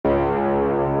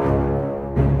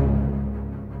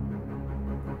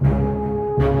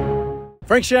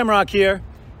Frank Shamrock here.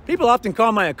 People often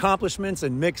call my accomplishments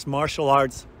in mixed martial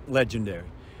arts legendary.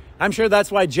 I'm sure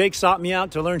that's why Jake sought me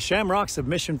out to learn Shamrock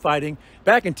submission fighting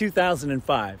back in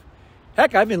 2005.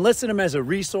 Heck, I've enlisted him as a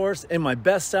resource in my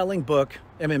best-selling book,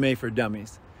 MMA for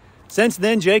Dummies. Since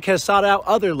then, Jake has sought out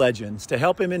other legends to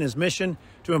help him in his mission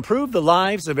to improve the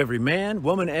lives of every man,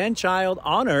 woman, and child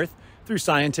on Earth through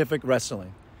scientific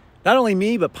wrestling. Not only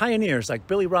me, but pioneers like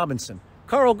Billy Robinson,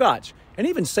 Carl Gotch, and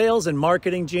even sales and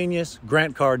marketing genius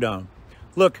Grant Cardone.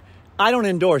 Look, I don't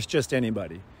endorse just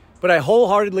anybody, but I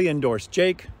wholeheartedly endorse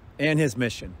Jake and his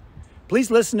mission.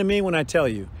 Please listen to me when I tell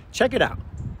you, check it out.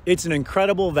 It's an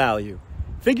incredible value.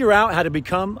 Figure out how to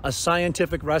become a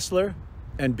scientific wrestler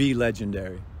and be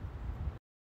legendary.